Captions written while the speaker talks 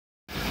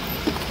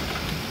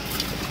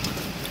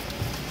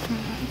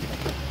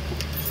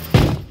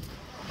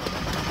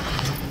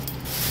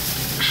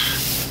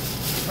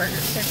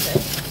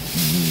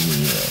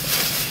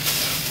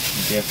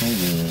definitely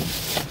did.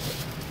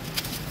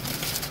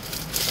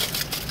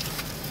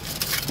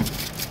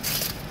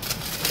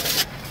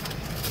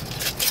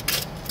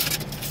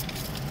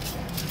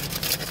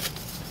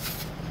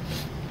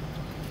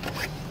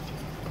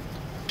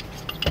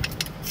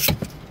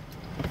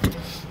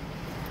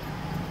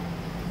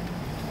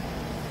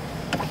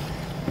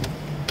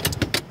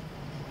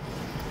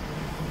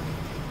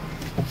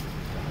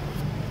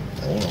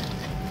 Hold on.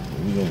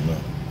 Here we go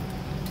now.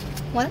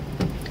 What?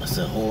 I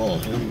said, hold on.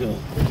 Here we go.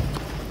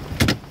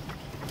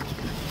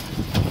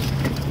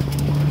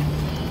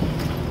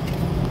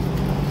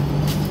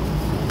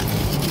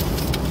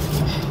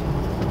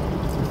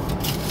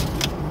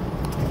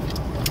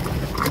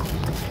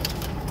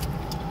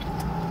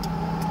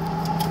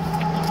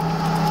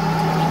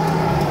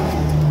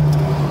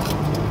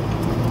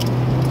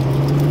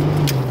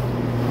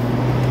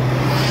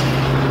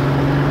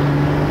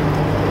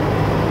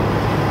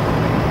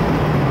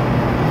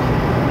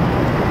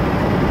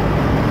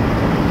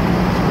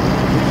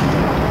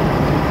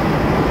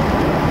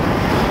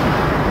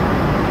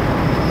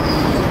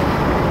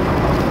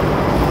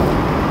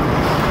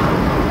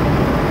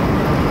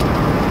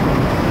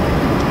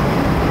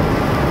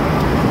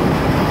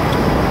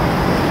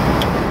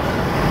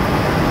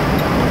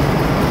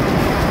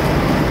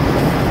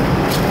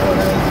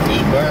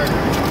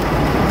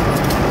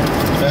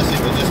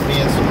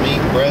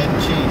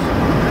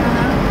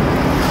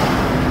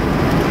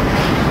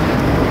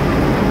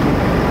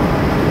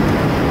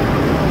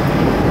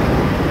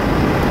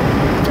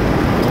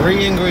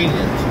 Three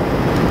ingredients.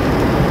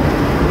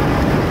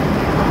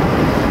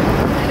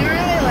 I don't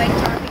really like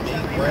toppings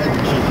on my Bread and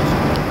burger. cheese.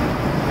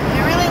 I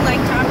don't really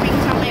like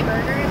toppings on my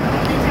burger. The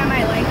only time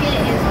I like it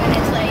is when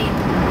it's like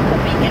a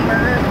bacon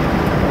burger.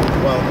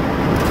 Well,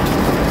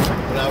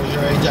 when I was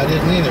your age, I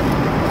didn't either.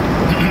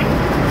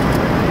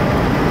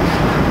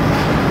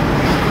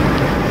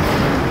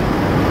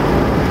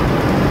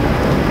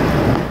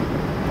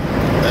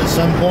 At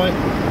some point,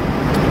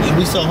 you'll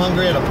be so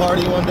hungry at a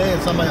party one day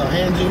and somebody will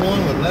hand you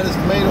one with lettuce,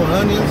 tomato, and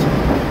onions,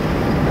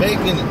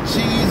 bacon and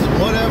cheese and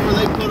whatever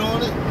they put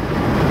on it.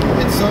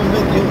 And some of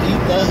it you'll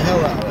eat the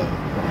hell out of.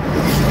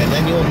 And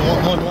then you'll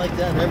want one like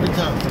that every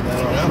time from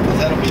that on out, because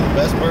that'll be the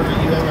best burger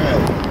you ever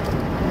had.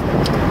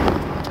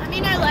 I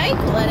mean, I like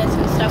lettuce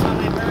and stuff on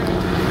my burger,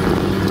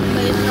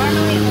 but it's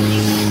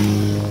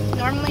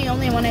normally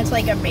only when it's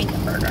like a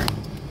bacon burger.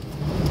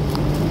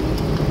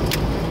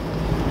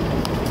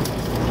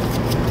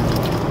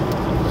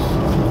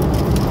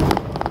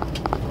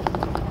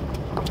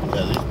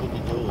 Yeah, these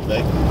cookies do with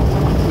bacon.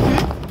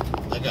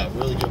 They got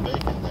really good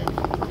bacon there.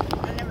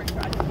 I never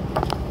tried it.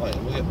 Wait,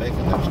 we get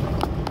bacon next time.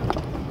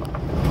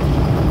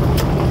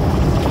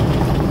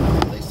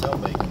 They sell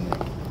bacon there.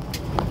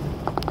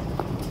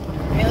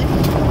 Really?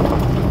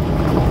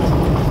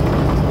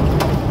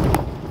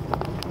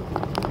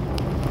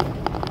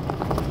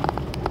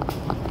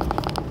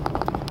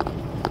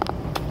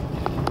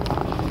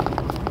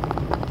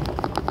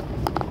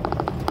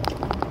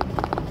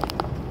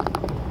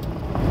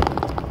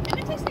 And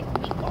it tastes like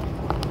meatball.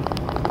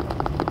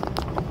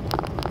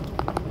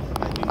 There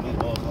might be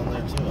meatballs on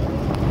there too. I don't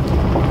know.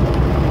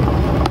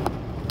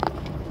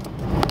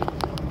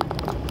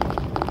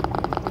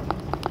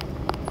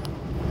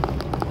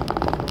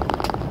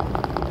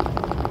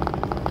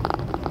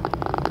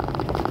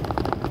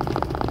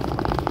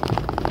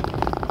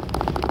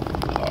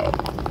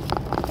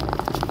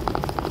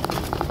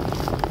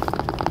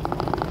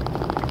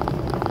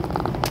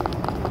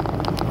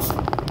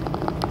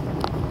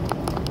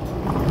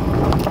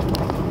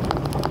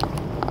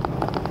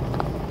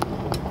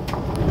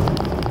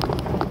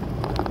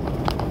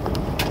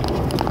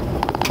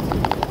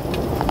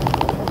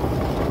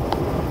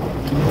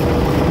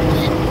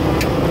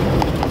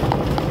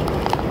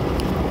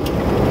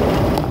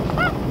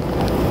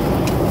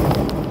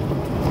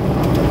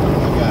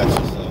 I got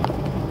you, son.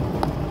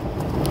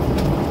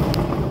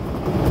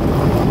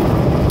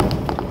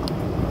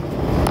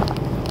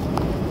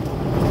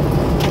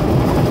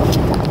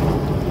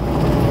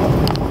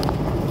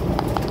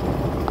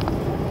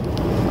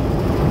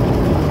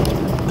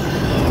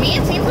 To me,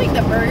 it seems like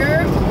the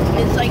burger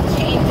is like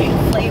changing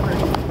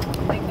flavors.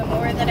 Like the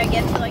more that I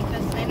get to like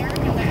the center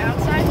and the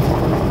outside.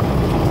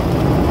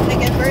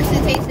 Like at first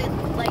it tasted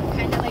like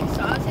kind of like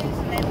sauces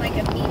and then like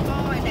a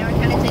meatball, and now it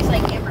kind of tastes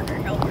like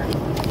hamburger helper.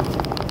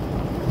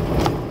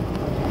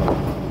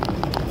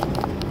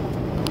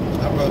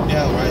 I broke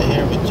down right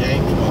here with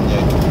James one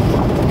day.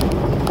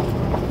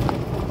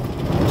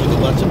 Took a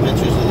bunch of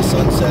pictures of the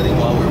sun setting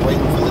while we were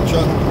waiting for the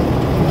truck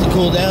to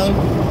cool down.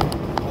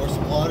 Pour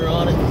some water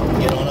on it.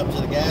 Get on up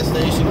to the gas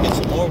station. Get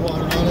some more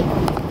water on it.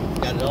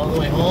 Got it all the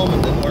way home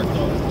and then worked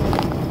on it.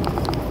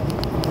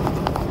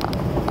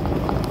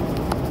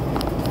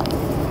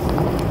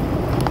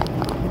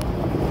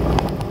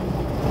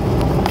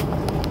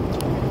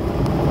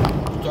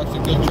 Truck's a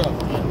good truck.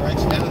 It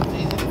breaks down. It's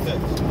easy to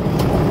fix.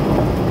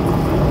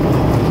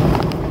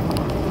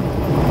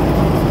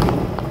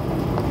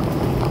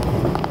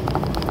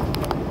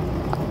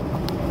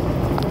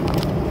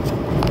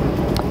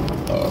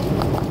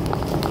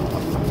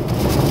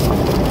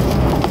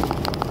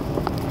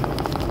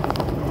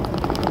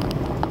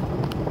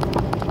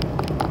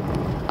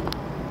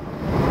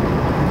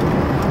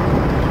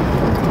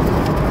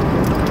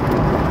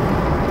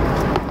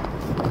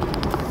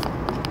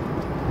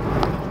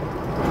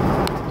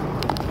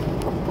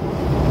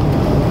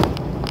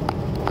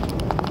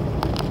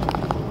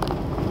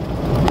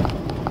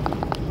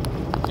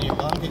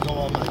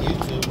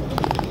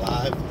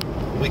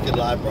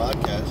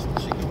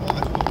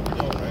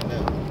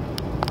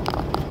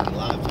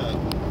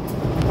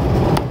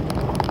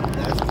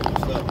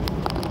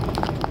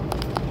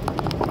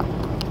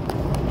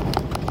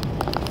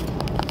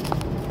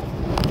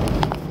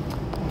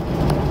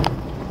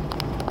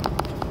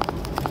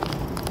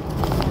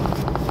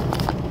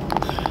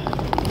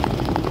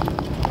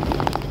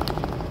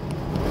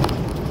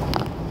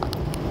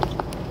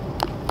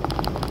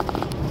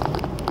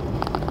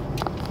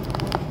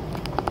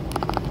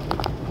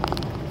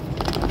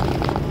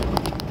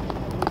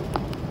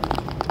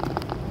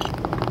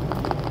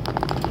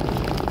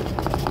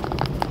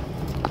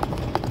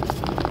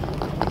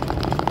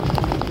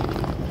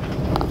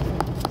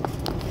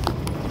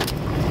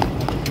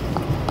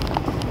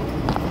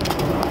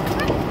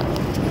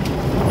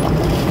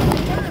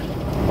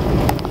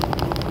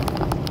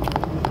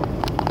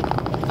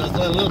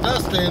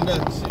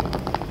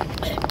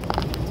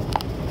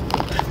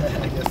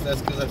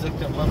 That's because I took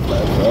that my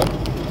flash off.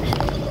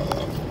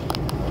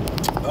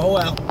 Oh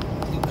well,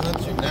 you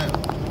country now.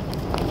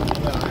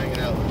 You're not hanging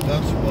out with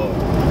country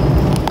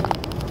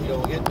boys. You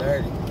don't get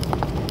dirty.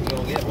 You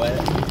don't get wet.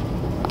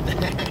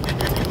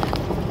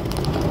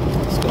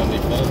 It's gonna be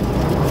fun.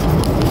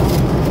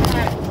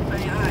 That's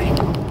my eye.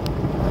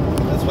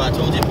 That's why I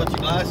told you to put your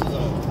glasses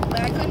on.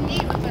 But I couldn't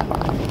eat with them.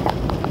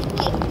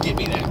 Oh, give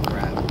me that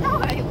crap. No,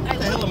 What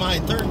the hell am I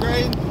in 3rd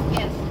grade?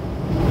 Yes.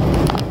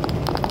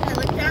 I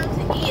looked down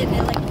to eat and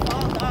it like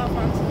falls off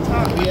onto the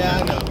top. Yeah,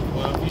 I know.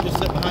 Well, if you just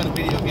sit behind a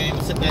video game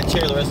and sit in that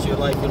chair the rest of your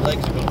life, your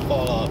legs are gonna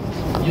fall off.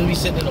 You'll be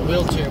sitting in a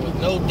wheelchair with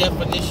no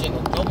definition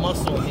and no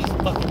muscle in these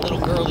fucking little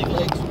girly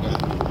legs you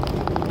got.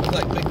 Look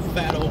like big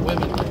fat old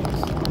women legs.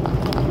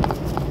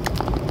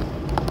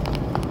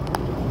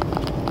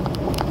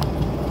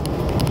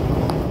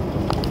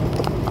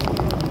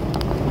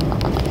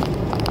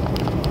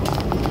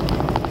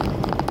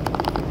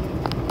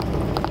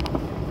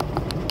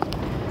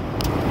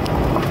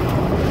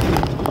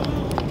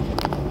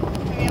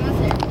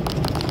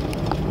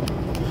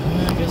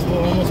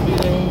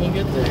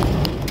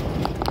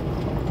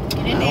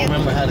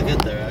 How to get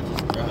there, I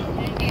just drive.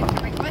 You didn't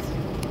answer my question.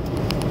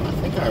 I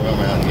think I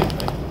remember how to get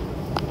there.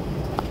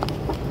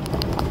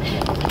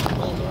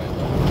 Going the right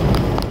way.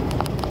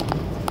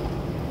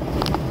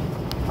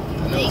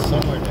 I know it's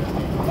somewhere down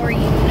here. Or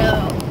you know.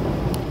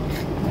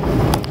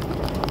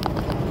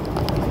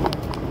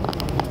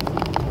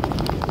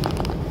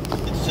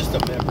 It's just a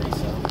memory,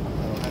 so I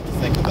don't have to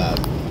think about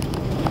it.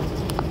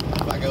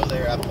 If I go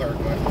there, I park.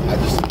 I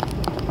just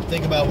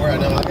think about where I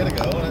know I gotta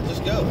go, and I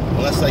just go.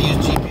 Unless I use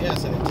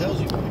GPS and it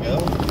tells you where to go.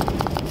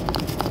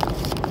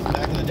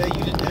 Back in the day,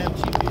 you didn't have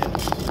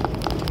GPS.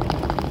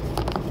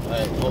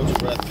 Alright, hold your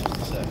breath for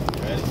just a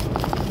second.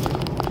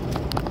 Ready?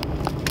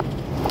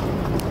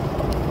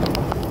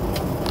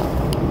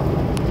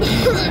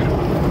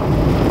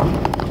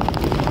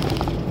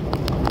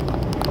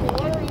 Well,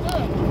 what are you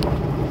doing?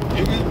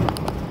 You're good.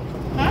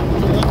 Huh?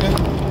 You're okay.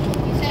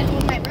 You said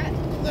hold my breath.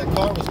 That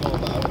car was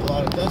going by with a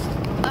lot of dust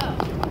Oh.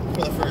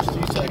 for the first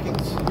few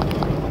seconds.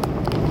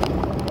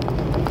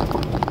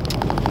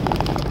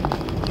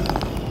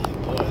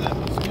 Boy, that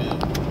was good.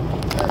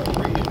 That was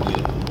real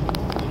good.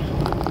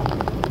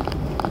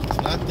 It's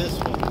not this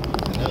one.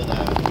 I know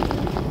that.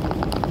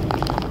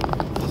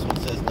 This one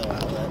says no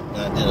outlet.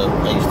 And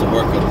I used to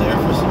work up there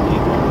for some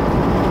people.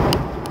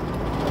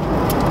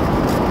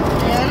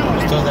 Yeah, I don't want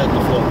Just it. throw that in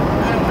the floor. I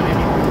don't want it.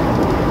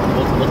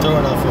 We'll throw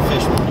it out for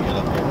fish when we get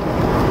up here.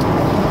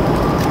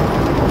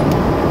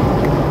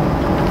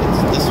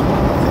 It's this one,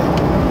 I think.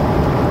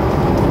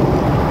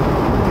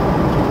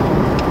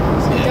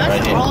 There's Yeah, right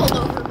dust here. all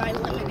over my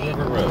Little lemonade.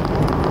 River Road.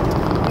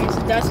 There's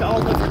dust all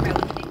over my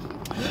lemonade.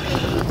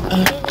 Oh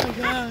my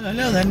god, I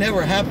know that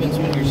never happens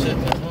when you're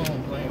sitting at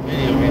home playing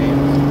video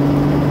games.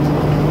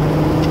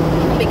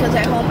 Because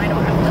at home I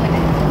don't have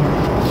lemonade.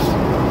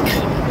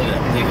 Look at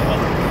that big hole.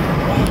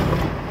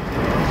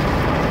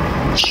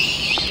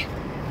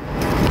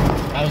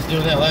 I was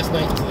doing that last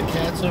night to the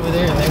cats over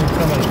there and they were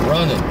coming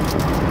running.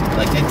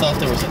 Like they thought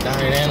there was a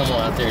dying animal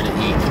out there to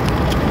eat.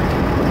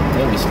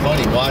 It was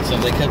funny watching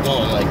them. They kept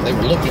going like they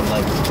were looking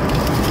like,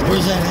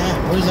 where's that at?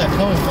 Where's that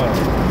coming from?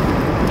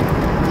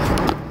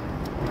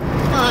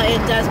 It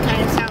does kind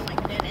of sound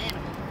like a dead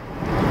animal.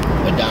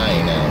 A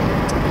dying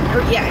animal. Or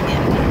yeah, I get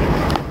it.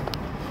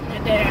 A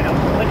dead animal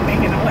wouldn't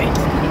make a noise.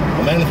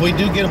 Well, man, if we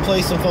do get a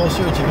place in Falls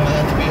Church, you're gonna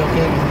have to be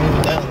okay with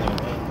moving down there,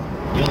 man.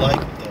 You'll like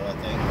it though, I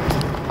think.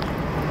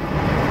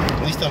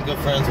 At least I'm good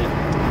friends with,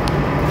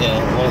 you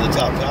know, one of the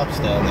top cops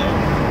down there.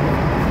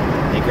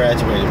 He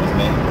graduated with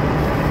me.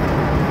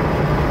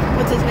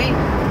 What's his name?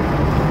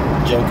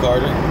 Joe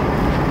Carter.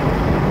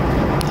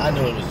 I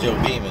knew it was Joe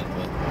Beeman,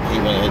 but he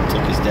went ahead and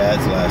took his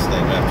dad's last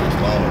name after his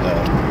mom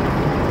died.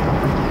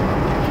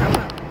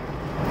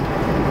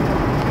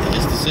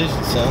 His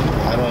decision, son.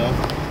 I don't know.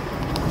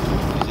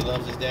 Because he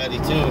loves his daddy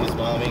too, and his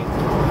mommy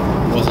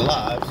was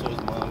alive, so his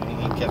mommy,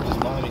 he kept his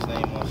mommy's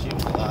name while she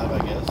was alive, I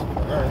guess,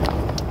 for her.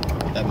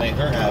 That made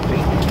her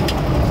happy.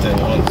 Then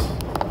once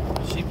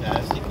she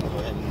passed, he can go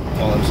ahead and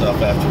call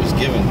himself after his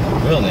given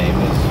real name,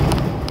 his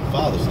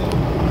father's name.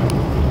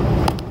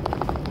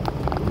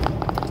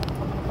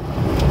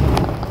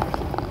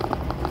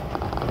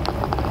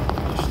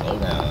 Slow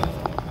down. I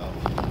don't know how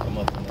you come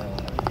up and down.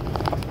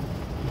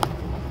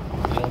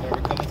 You don't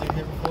ever come through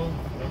here before?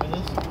 Remember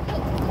this?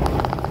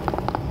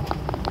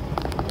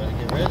 Better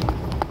get ready.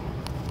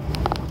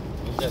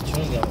 Use that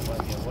chewing gum, it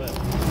might get wet.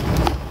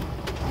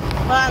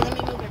 Hold on, let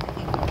me move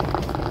everything.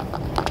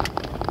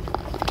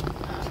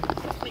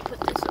 Let me put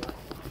this away.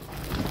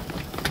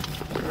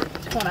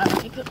 Hold on,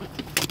 let me put.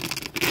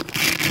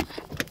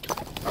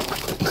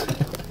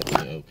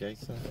 You okay,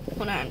 son?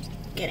 Hold on, I'm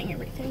getting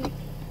everything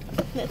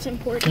that's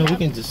important. No, we out.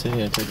 can just sit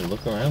here and take a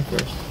look around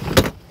first.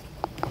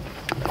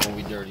 Before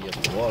we dirty up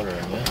the water,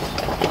 I guess.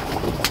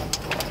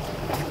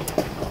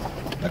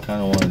 I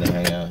kind of wanted to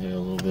hang out here a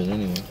little bit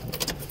anyway.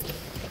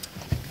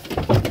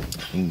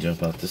 You can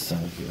jump out this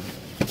side here.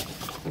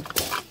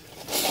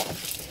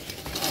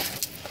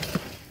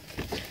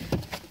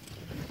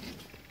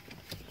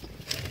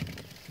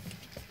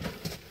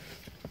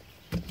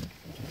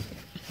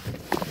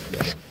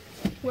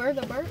 were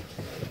the bird?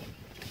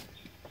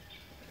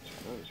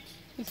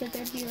 You said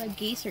there'd be like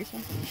geese or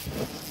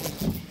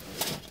something.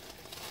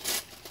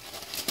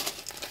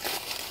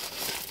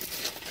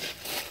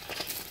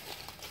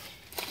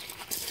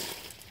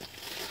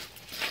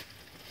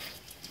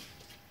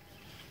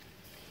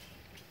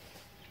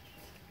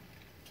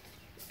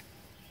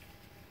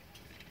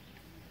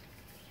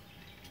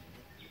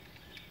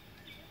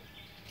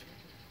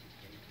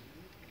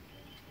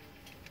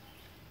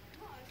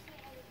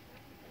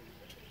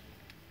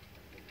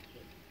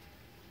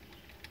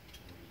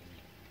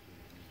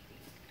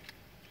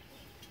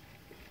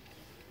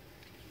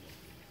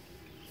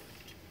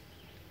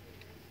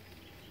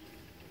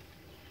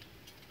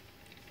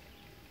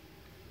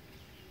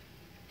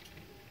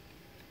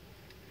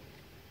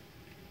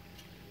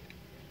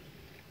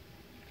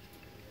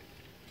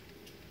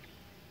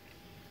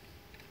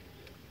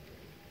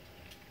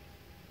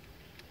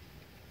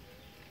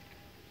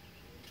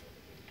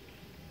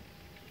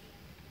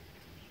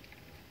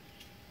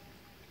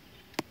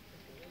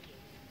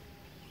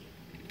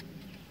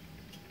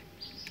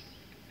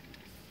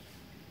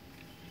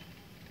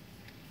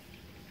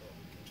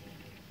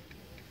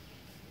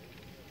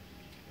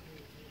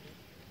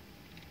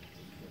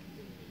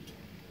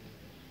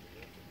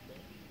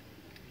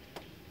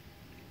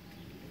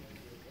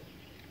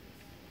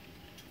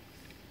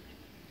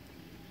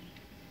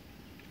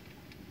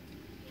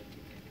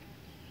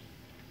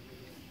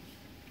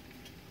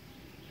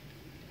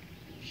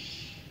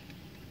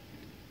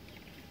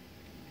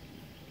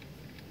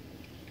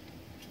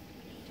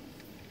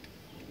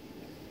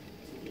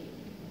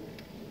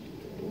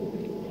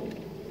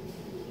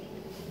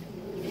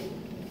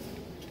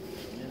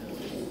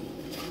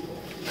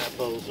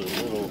 Those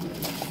are little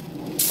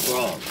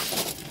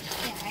frogs.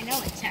 Yeah, I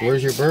know it's.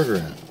 Where's your burger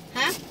at?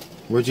 Huh?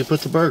 Where'd you put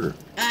the burger?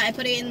 I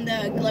put it in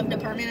the glove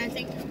department, I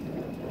think.